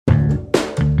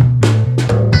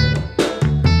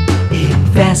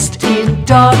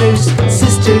daughters,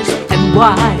 sisters, and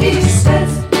wives. He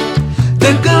says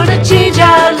they're gonna change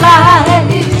our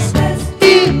lives. He says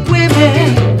in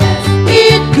women,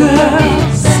 in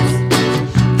girls.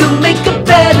 They'll make a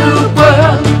better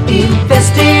world.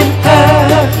 Invest in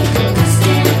her. Invest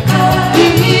in her.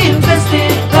 Invest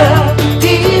in her.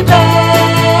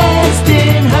 Invest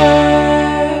in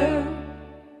her.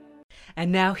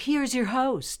 And now here's your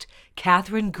host,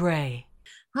 Catherine Gray.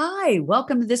 Hi,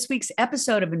 welcome to this week's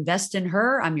episode of Invest in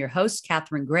Her. I'm your host,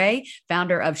 Catherine Gray,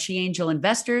 founder of She Angel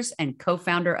Investors and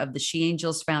co-founder of the She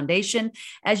Angels Foundation.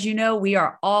 As you know, we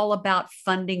are all about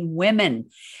funding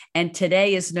women. And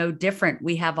today is no different.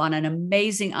 We have on an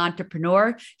amazing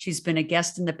entrepreneur. She's been a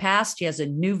guest in the past. She has a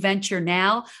new venture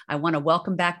now. I want to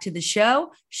welcome back to the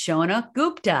show, Shona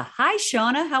Gupta. Hi,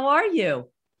 Shona. How are you?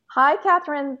 Hi,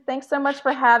 Catherine. Thanks so much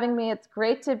for having me. It's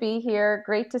great to be here.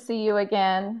 Great to see you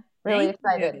again. Really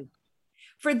excited.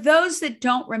 For those that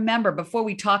don't remember, before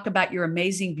we talk about your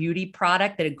amazing beauty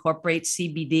product that incorporates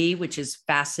CBD, which is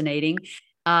fascinating,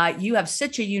 you have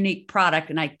such a unique product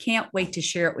and I can't wait to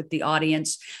share it with the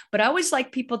audience. But I always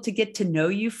like people to get to know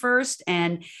you first.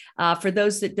 And for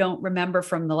those that don't remember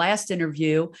from the last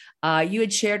interview, you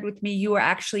had shared with me you were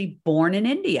actually born in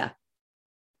India.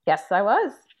 Yes, I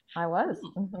was.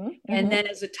 Mm-hmm. And then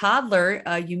as a toddler,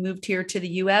 you moved here to the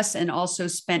US and also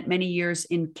spent many years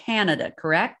in Canada,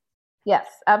 correct? Yes,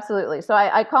 absolutely. So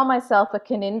I call myself a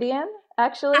Canadian,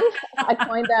 actually. I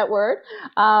coined that word.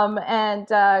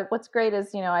 What's great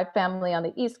is, I have family on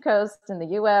the East Coast in the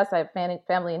US. I have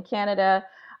family in Canada.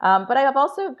 But I have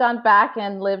also gone back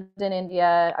and lived in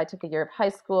India. I took a year of high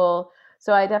school.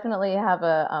 So I definitely have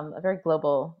a very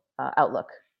global outlook.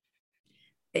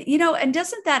 And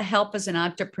doesn't that help as an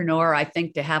entrepreneur, I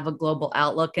think, to have a global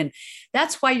outlook? And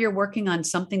that's why you're working on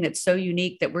something that's so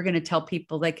unique that we're going to tell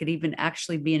people they could even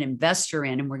actually be an investor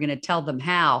in, and we're going to tell them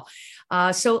how.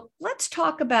 So let's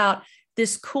talk about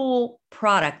this cool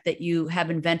product that you have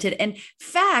invented. And in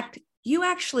fact, you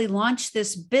actually launched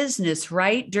this business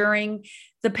right during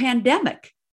the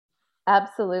pandemic.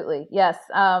 Absolutely. Yes.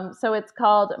 So it's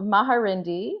called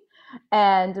Maharindi.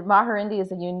 And Maharindi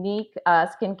is a unique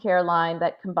skincare line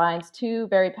that combines two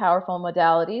very powerful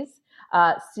modalities,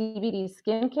 CBD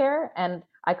skincare, and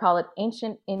I call it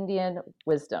ancient Indian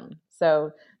wisdom.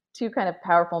 So two kind of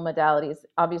powerful modalities.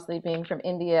 Obviously, being from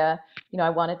India, I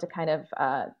wanted to kind of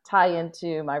tie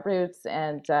into my roots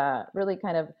and really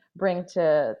kind of bring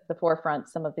to the forefront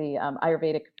some of the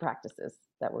Ayurvedic practices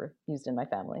that were used in my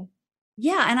family.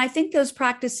 Yeah. And I think those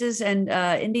practices and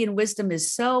Indian wisdom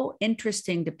is so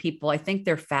interesting to people. I think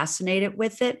they're fascinated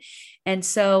with it. And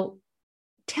so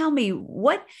tell me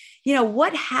what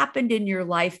happened in your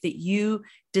life that you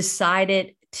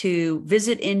decided to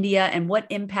visit India, and what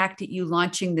impacted you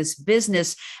launching this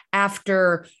business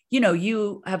after,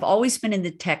 you have always been in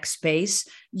the tech space.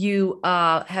 You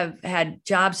have had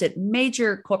jobs at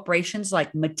major corporations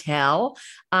like Mattel.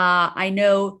 I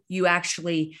know you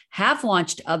actually have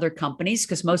launched other companies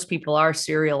because most people are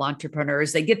serial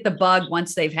entrepreneurs. They get the bug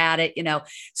once they've had it,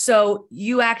 So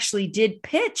you actually did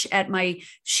pitch at my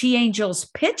She Angels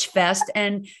Pitch Fest,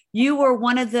 and you were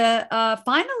one of the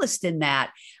finalists in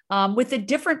that. With a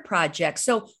different project.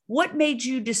 So what made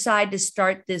you decide to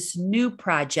start this new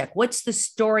project? What's the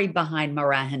story behind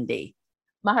Maharindi?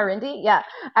 Maharindi? Yeah,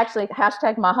 actually,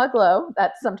 hashtag Mahaglow.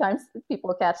 That sometimes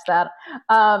people catch that.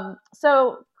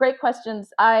 So great questions.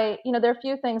 There are a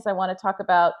few things I want to talk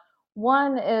about.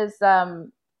 One is, I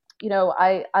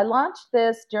launched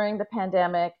this during the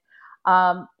pandemic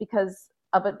because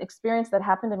of an experience that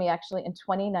happened to me actually in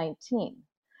 2019.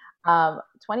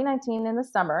 2019 in the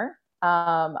summer,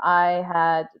 I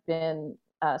had been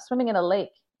swimming in a lake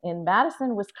in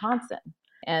Madison, Wisconsin.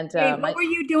 And what were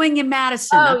you doing in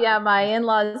Madison? Oh, yeah, my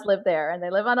in-laws live there, and they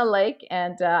live on a lake.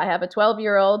 And I have a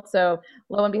 12-year-old, so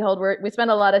lo and behold, we spend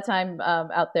a lot of time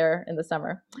out there in the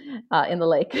summer in the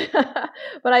lake.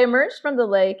 But I emerged from the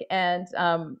lake, and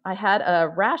I had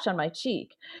a rash on my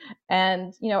cheek.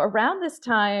 And around this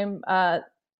time,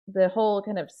 the whole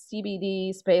kind of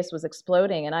CBD space was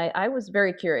exploding, and I was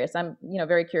very curious. I'm,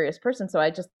 very curious person, so I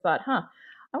just thought,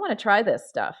 I want to try this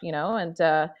stuff, and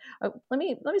let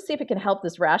me see if it can help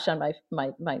this rash on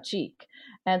my cheek.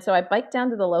 And so I biked down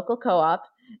to the local co-op,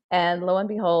 and lo and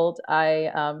behold,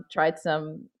 I tried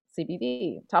some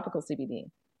CBD, topical CBD.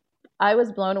 I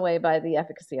was blown away by the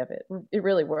efficacy of it. It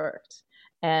really worked.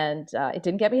 And it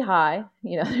didn't get me high.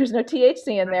 There's no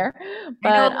THC in there.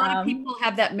 But I know a lot of people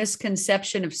have that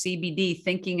misconception of CBD,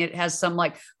 thinking it has some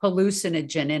like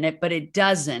hallucinogen in it, but it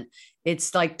doesn't.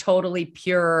 It's like totally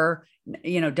pure,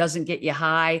 doesn't get you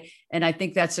high. And I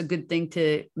think that's a good thing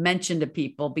to mention to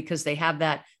people because they have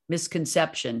that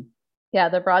misconception. Yeah,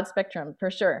 the broad spectrum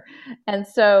for sure. And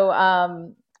so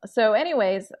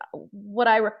anyways, what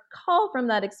I recall from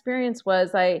that experience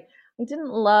was I didn't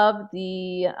love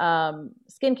the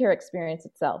skincare experience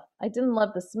itself. I didn't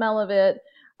love the smell of it.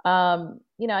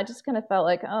 I just kind of felt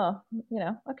like, oh,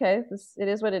 okay, this it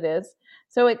is what it is.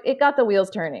 So it got the wheels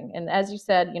turning. And as you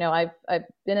said, I've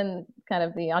been in kind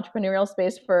of the entrepreneurial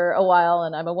space for a while,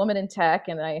 and I'm a woman in tech,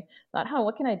 and I thought, oh,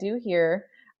 what can I do here?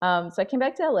 So I came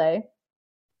back to LA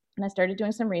and I started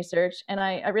doing some research, and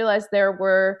I realized there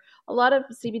were a lot of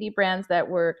CBD brands that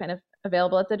were kind of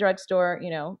available at the drugstore,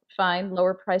 fine,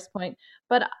 lower price point.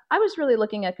 But I was really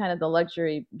looking at kind of the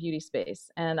luxury beauty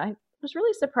space, and I was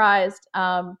really surprised.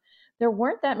 There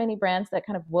weren't that many brands that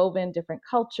kind of wove in different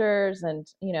cultures, and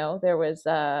there was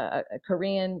a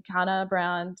Korean Kana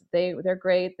brand. They're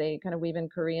great. They kind of weave in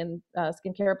Korean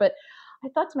skincare, but I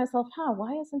thought to myself,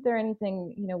 why isn't there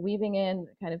anything, weaving in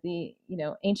kind of the,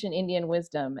 ancient Indian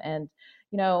wisdom? And,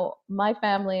 my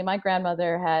family, my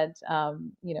grandmother had,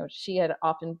 she had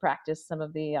often practiced some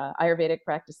of the Ayurvedic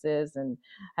practices and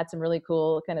had some really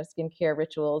cool kind of skincare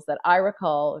rituals that I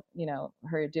recall,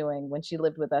 her doing when she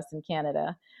lived with us in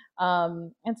Canada.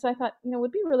 And so I thought, it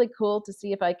would be really cool to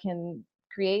see if I can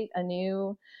create a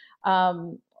new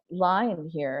um, line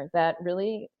here that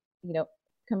really, you know,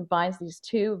 combines these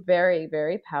two very,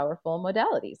 very powerful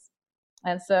modalities.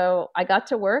 And so I got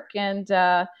to work and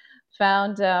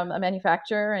found a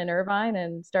manufacturer in Irvine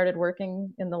and started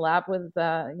working in the lab with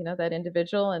that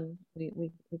individual, and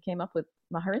we came up with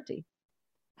Maharinti.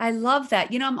 I love that.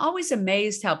 I'm always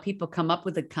amazed how people come up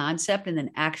with a concept and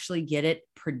then actually get it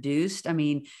produced. I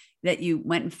mean, that you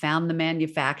went and found the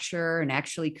manufacturer and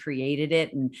actually created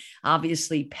it and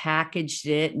obviously packaged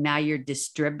it. And now you're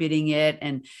distributing it.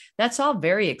 And that's all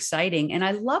very exciting. And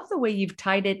I love the way you've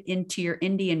tied it into your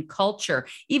Indian culture.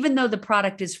 Even though the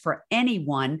product is for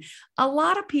anyone, a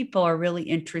lot of people are really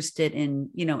interested in,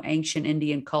 ancient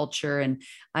Indian culture. And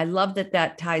I love that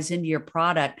that ties into your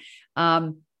product.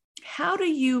 How do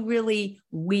you really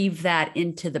weave that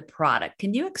into the product?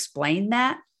 Can you explain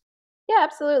that? Yeah,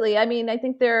 absolutely. I mean, I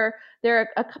think there are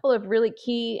a couple of really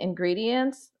key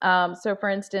ingredients. So, for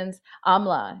instance,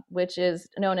 amla, which is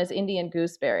known as Indian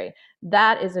gooseberry,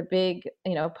 that is a big,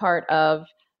 part of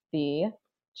the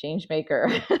change maker,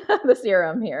 the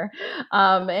serum here,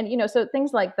 and so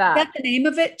things like Is that. that the name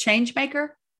of it? Change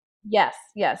maker? Yes,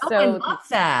 yes. Oh, I So, love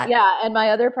that. yeah, and my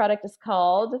other product is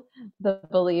called the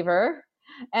Believer.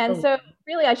 And Oh, so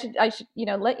really I should,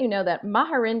 let you know that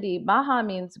Maharindi, Maha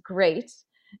means great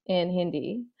in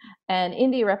Hindi, and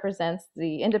Indi represents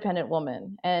the independent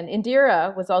woman. And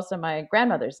Indira was also my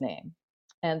grandmother's name.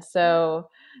 And so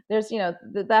there's,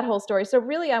 that whole story. So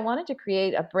really I wanted to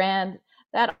create a brand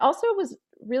that also was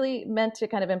really meant to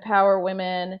kind of empower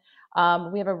women.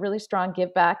 We have a really strong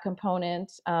give back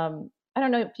component. I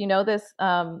don't know if you know this,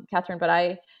 Catherine,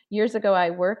 but years ago I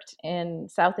worked in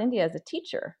South India as a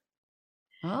teacher.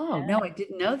 oh, no, I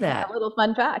didn't know A that. little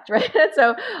fun fact, right?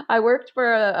 So I worked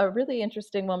for a really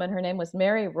interesting woman. Her name was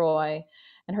Mary Roy,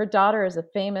 and her daughter is a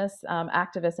famous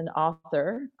activist and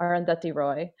author, Arundhati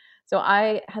Roy. So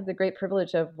I had the great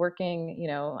privilege of working,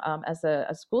 as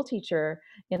a school teacher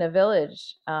in a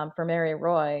village for Mary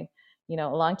Roy, a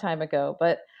long time ago.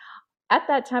 But at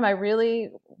that time, I really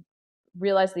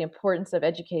realized the importance of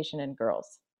education in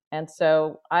girls. And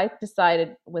so I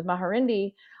decided with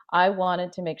Maharindi, I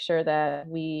wanted to make sure that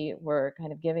we were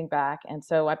kind of giving back. And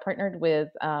so I partnered with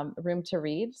Room to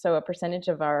Read. So a percentage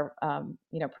of our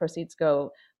proceeds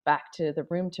go back to the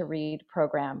Room to Read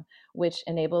program, which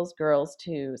enables girls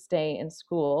to stay in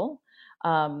school,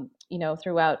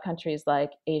 throughout countries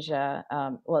like Asia,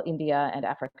 India and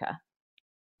Africa.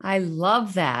 I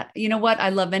love that. You know what? I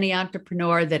love any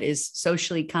entrepreneur that is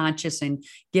socially conscious and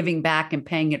giving back and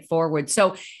paying it forward.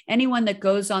 So anyone that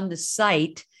goes on the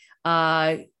site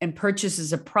and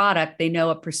purchases a product, they know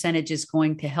a percentage is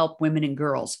going to help women and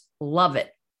girls. Love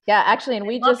it. Yeah, actually, and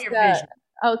we Love just your vision.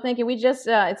 oh, thank you. We just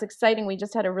it's exciting. We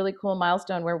just had a really cool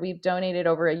milestone where we've donated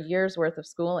over a year's worth of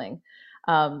schooling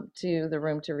to the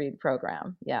Room to Read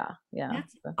program. Yeah, yeah.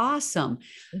 That's So, awesome.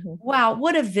 mhm. Wow,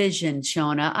 what a vision,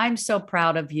 Shona. I'm so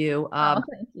proud of you. Oh,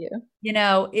 thank you.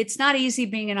 It's not easy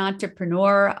being an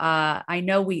entrepreneur. I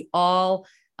know we all,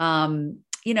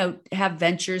 have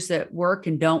ventures that work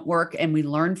and don't work, and we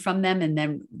learn from them.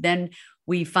 And then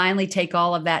we finally take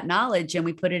all of that knowledge and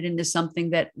we put it into something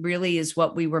that really is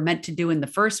what we were meant to do in the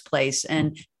first place.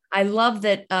 And I love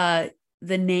that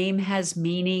the name has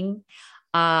meaning.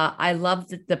 I love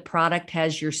that the product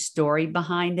has your story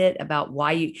behind it about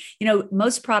why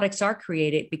most products are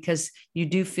created because you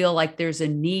do feel like there's a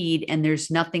need and there's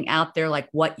nothing out there like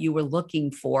what you were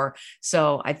looking for.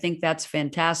 So I think that's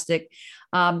fantastic.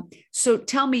 So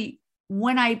tell me,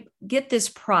 when I get this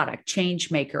product,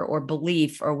 Change Maker or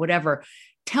Belief or whatever,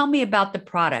 tell me about the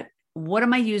product. What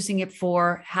am I using it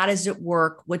for? How does it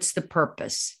work? What's the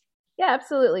purpose? Yeah,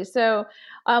 absolutely. So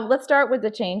let's start with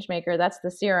the change maker. That's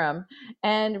the serum.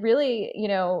 And really,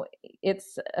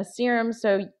 it's a serum.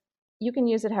 So you can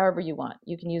use it however you want.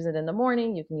 You can use it in the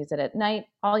morning. You can use it at night.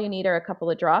 All you need are a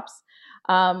couple of drops.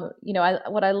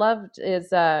 What I loved is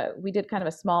we did kind of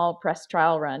a small press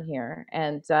trial run here.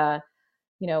 And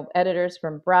editors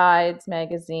from Brides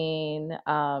magazine,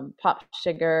 Pop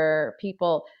Sugar,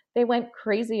 People, they went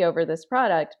crazy over this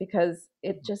product because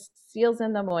it just seals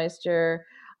in the moisture.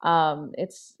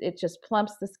 It just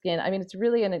plumps the skin. I mean, it's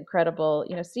really an incredible,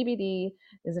 CBD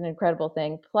is an incredible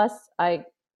thing. Plus, I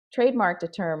trademarked a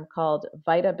term called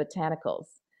Vita Botanicals.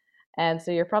 And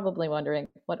so you're probably wondering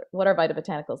what are Vita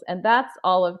Botanicals? And that's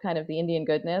all of kind of the Indian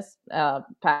goodness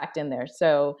packed in there.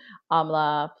 So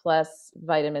amla plus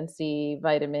vitamin C,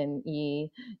 vitamin E,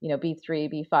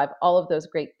 B3, B5, all of those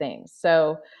great things.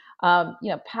 So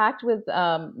packed with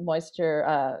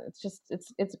moisture.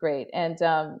 It's great. And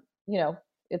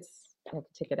it's I have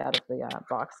to take it out of the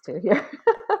box too here.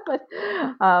 But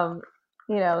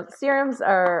serums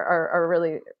are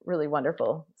really really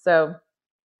wonderful. So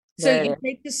So there it you is.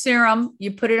 take the serum,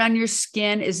 you put it on your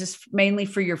skin. Is this mainly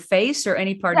for your face or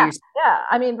any part of Yeah, your? yeah.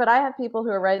 I mean, but I have people who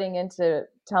are writing in to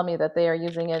tell me that they are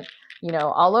using it,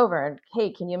 all over. And hey,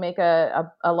 can you make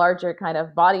a larger kind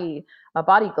of body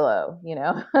glow,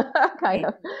 kind Right.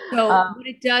 of. So Um, what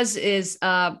it does is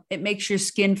it makes your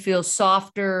skin feel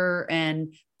softer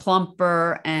and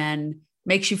plumper and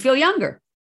makes you feel younger.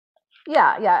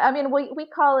 yeah, yeah. I mean, we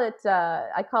call it,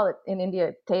 I call it in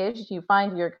India, tej. You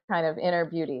find your kind of inner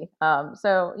beauty.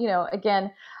 So,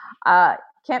 again, uh,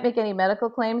 can't make any medical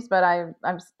claims, but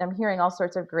I'm hearing all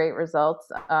sorts of great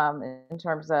results in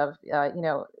terms of,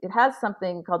 it has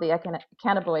something called the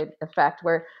cannabinoid effect,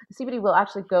 where the CBD will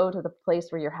actually go to the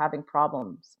place where you're having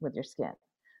problems with your skin.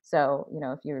 So,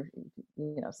 if you're,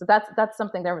 so that's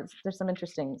something there's some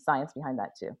interesting science behind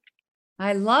that too.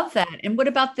 I love that. And what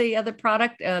about the other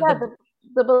product? Yeah,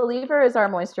 the Believer is our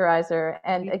moisturizer.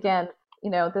 And again,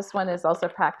 this one is also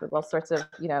packed with all sorts of,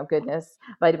 goodness,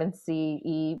 vitamin C,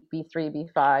 E, B3,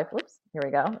 B5. Whoops, here we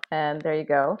go. And there you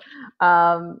go.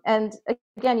 And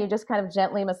again, you just kind of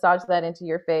gently massage that into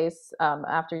your face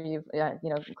after you've,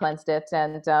 cleansed it.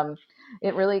 And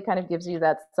it really kind of gives you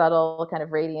that subtle kind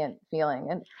of radiant feeling.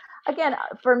 And again,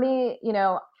 for me,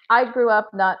 I grew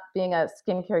up not being a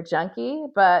skincare junkie,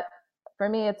 but for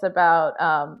me, it's about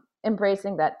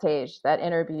embracing that tej, that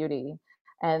inner beauty,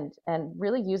 and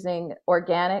really using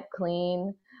organic,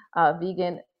 clean,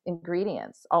 vegan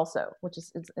ingredients also, which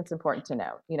is it's important to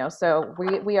know. So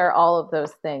we are all of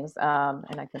those things,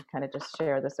 and I can kind of just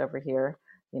share this over here.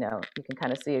 You can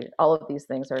kind of see all of these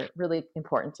things are really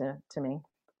important to me.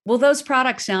 Well, those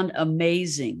products sound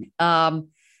amazing.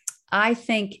 I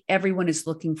think everyone is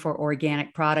looking for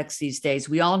organic products these days.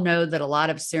 We all know that a lot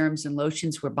of serums and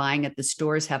lotions we're buying at the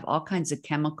stores have all kinds of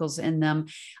chemicals in them.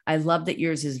 I love that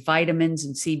yours is vitamins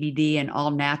and CBD and all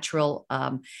natural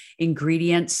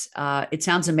ingredients. It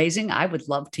sounds amazing. I would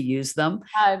love to use them.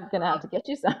 I'm gonna have to get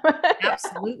you some.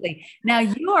 Absolutely. Now,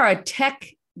 you are a tech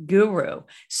guru.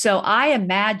 So I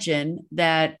imagine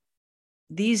that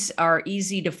these are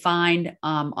easy to find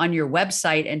on your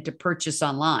website and to purchase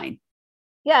online.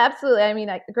 Yeah, absolutely. I mean,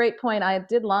 great point. I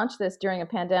did launch this during a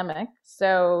pandemic.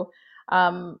 So,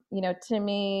 to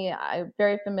me, I'm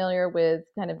very familiar with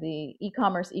kind of the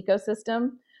e-commerce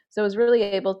ecosystem. So I was really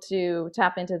able to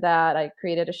tap into that. I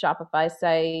created a Shopify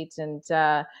site and,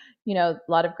 a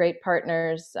lot of great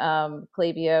partners,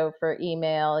 Klaviyo for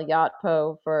email,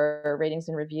 Yotpo for ratings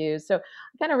and reviews. So I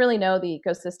kind of really know the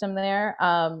ecosystem there.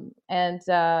 And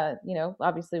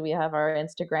obviously we have our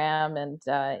Instagram and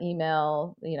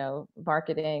email,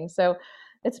 marketing. So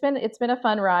it's been a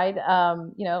fun ride,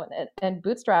 and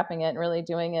bootstrapping it and really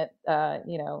doing it,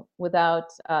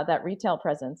 without that retail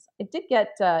presence. I did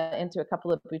get into a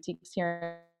couple of boutiques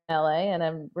here in LA, and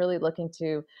I'm really looking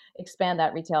to expand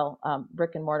that retail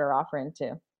brick and mortar offering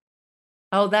too.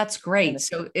 Oh, that's In great. the,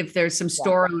 So if there's some yeah.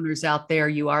 store owners out there,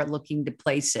 you are looking to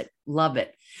place it. Love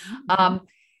it. Mhm. Um,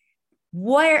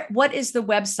 what is the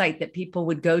website that people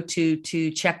would go to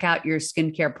check out your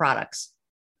skincare products?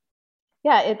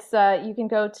 Yeah, it's you can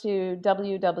go to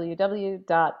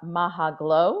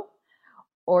www.mahaglow,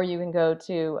 or you can go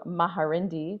to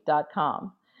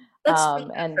maharindi.com. Let's spell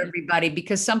that And for everybody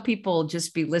because some people will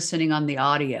just be listening on the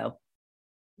audio.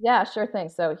 yeah, sure thing.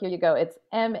 So here you go. It's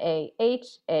Maharindee.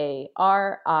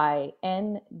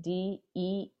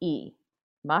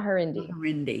 Maharindee.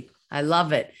 Maharindi. I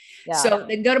love it. Yeah. So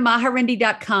then go to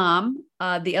maharindi.com.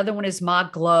 The other one is Ma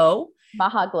Glow.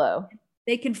 Mahaglow.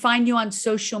 They can find you on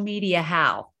social media.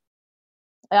 How?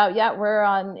 Yeah, we're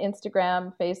on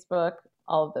Instagram, Facebook,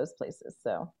 all of those places.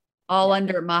 So All yeah.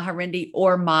 under Maharindi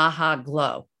or Maha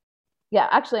Glow. Yeah,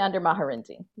 actually under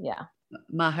Maharindee. Yeah.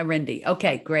 Maharindi.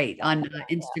 Okay, great. On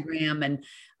Instagram and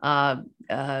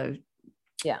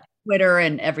yeah, Twitter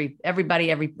and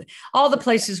everybody, all the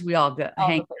places we all go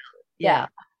hang out. Yeah.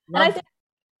 And I think,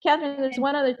 Catherine, there's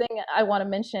one other thing I want to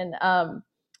mention.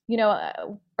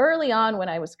 Early on when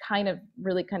I was kind of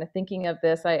thinking of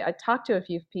this, I talked to a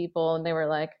few people and they were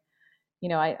like,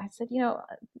 I said, the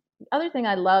other thing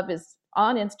I love is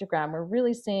on Instagram, we're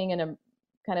really seeing a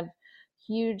kind of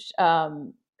huge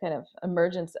kind of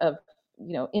emergence of,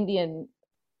 Indian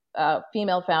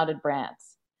female founded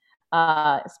brands,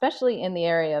 especially in the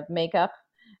area of makeup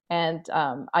and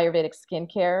Ayurvedic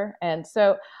skincare. And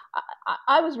so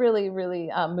I was really,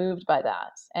 really moved by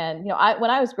that. And,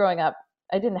 when I was growing up,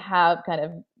 I didn't have kind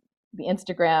of the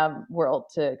Instagram world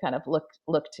to kind of look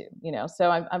to,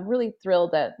 so I'm really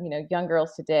thrilled that, young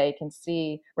girls today can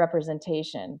see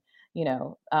representation,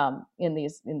 in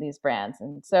these brands.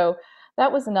 And so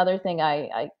that was another thing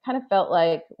I kind of felt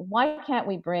like, why can't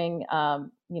we bring,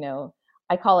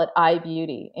 I call it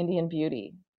Indian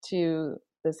beauty, to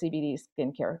the CBD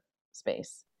skincare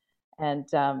space. And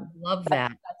love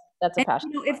that. That's a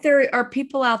passion. If there are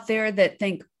people out there that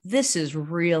think this is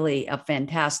really a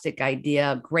fantastic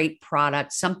idea, great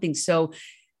product, something so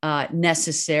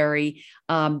necessary,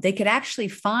 they could actually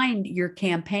find your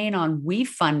campaign on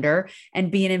WeFunder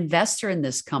and be an investor in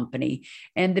this company.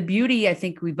 And the beauty, I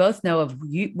think we both know of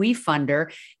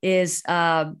WeFunder is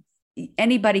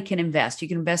anybody can invest. You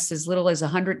can invest as little as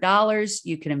 $100.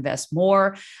 You can invest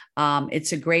more.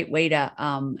 It's a great way to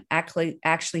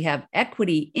actually have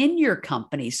equity in your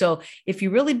company. So if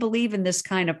you really believe in this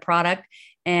kind of product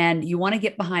and you want to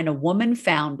get behind a woman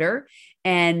founder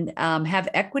and have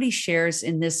equity shares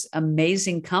in this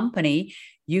amazing company,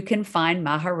 you can find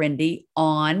Maharindi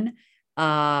on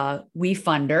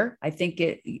WeFunder. I think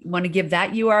you want to give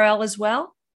that URL as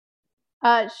well?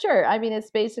 Sure. I mean,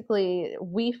 it's basically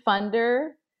WeFunder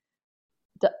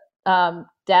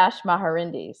dash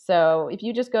Maharindi. So if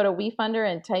you just go to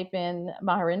WeFunder and type in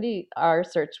Maharindi, our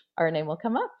name will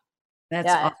come up.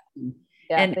 That's awesome.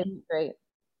 Yeah, and great.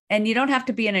 And you don't have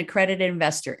to be an accredited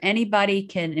investor. Anybody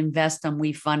can invest on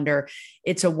WeFunder.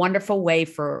 It's a wonderful way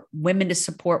for women to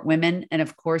support women. And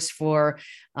of course, for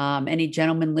any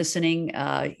gentlemen listening,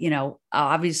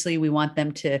 obviously we want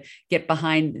them to get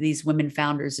behind these women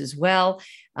founders as well.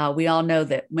 We all know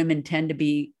that women tend to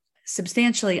be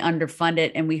substantially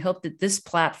underfunded, and we hope that this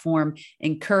platform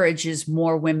encourages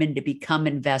more women to become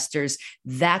investors.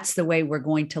 That's the way we're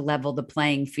going to level the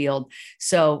playing field.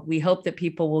 So we hope that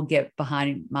people will get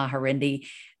behind Maharindi.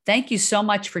 Thank you so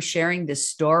much for sharing this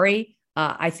story.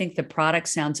 I think the product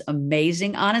sounds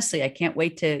amazing. Honestly, I can't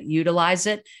wait to utilize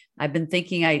it. I've been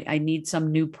thinking I need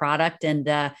some new product,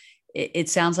 and it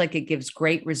sounds like it gives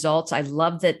great results. I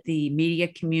love that the media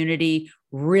community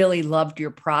really loved your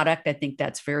product. I think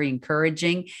that's very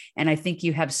encouraging. And I think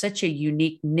you have such a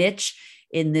unique niche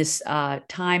in this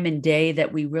time and day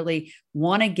that we really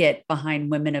want to get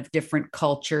behind women of different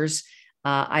cultures.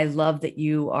 I love that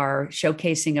you are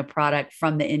showcasing a product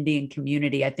from the Indian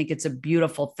community. I think it's a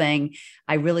beautiful thing.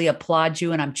 I really applaud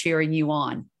you, and I'm cheering you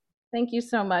on. Thank you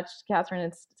so much, Catherine.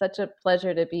 It's such a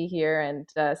pleasure to be here and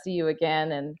see you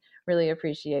again, and really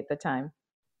appreciate the time.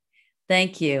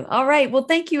 Thank you. All right. Well,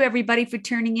 thank you, everybody, for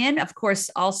tuning in. Of course,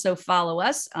 also follow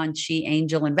us on She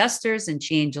Angel Investors and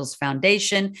She Angels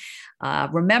Foundation.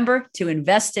 Remember to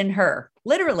invest in her.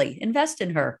 Literally, invest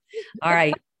in her. All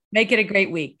right. Make it a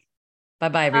great week.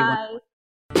 Bye-bye, everyone. Bye.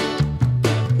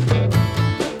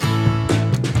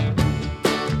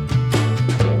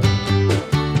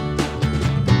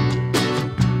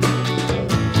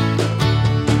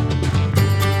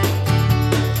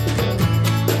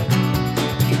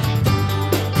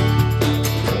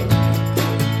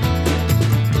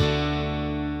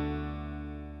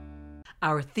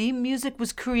 Our theme music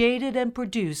was created and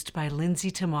produced by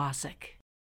Lindsay Tomasic.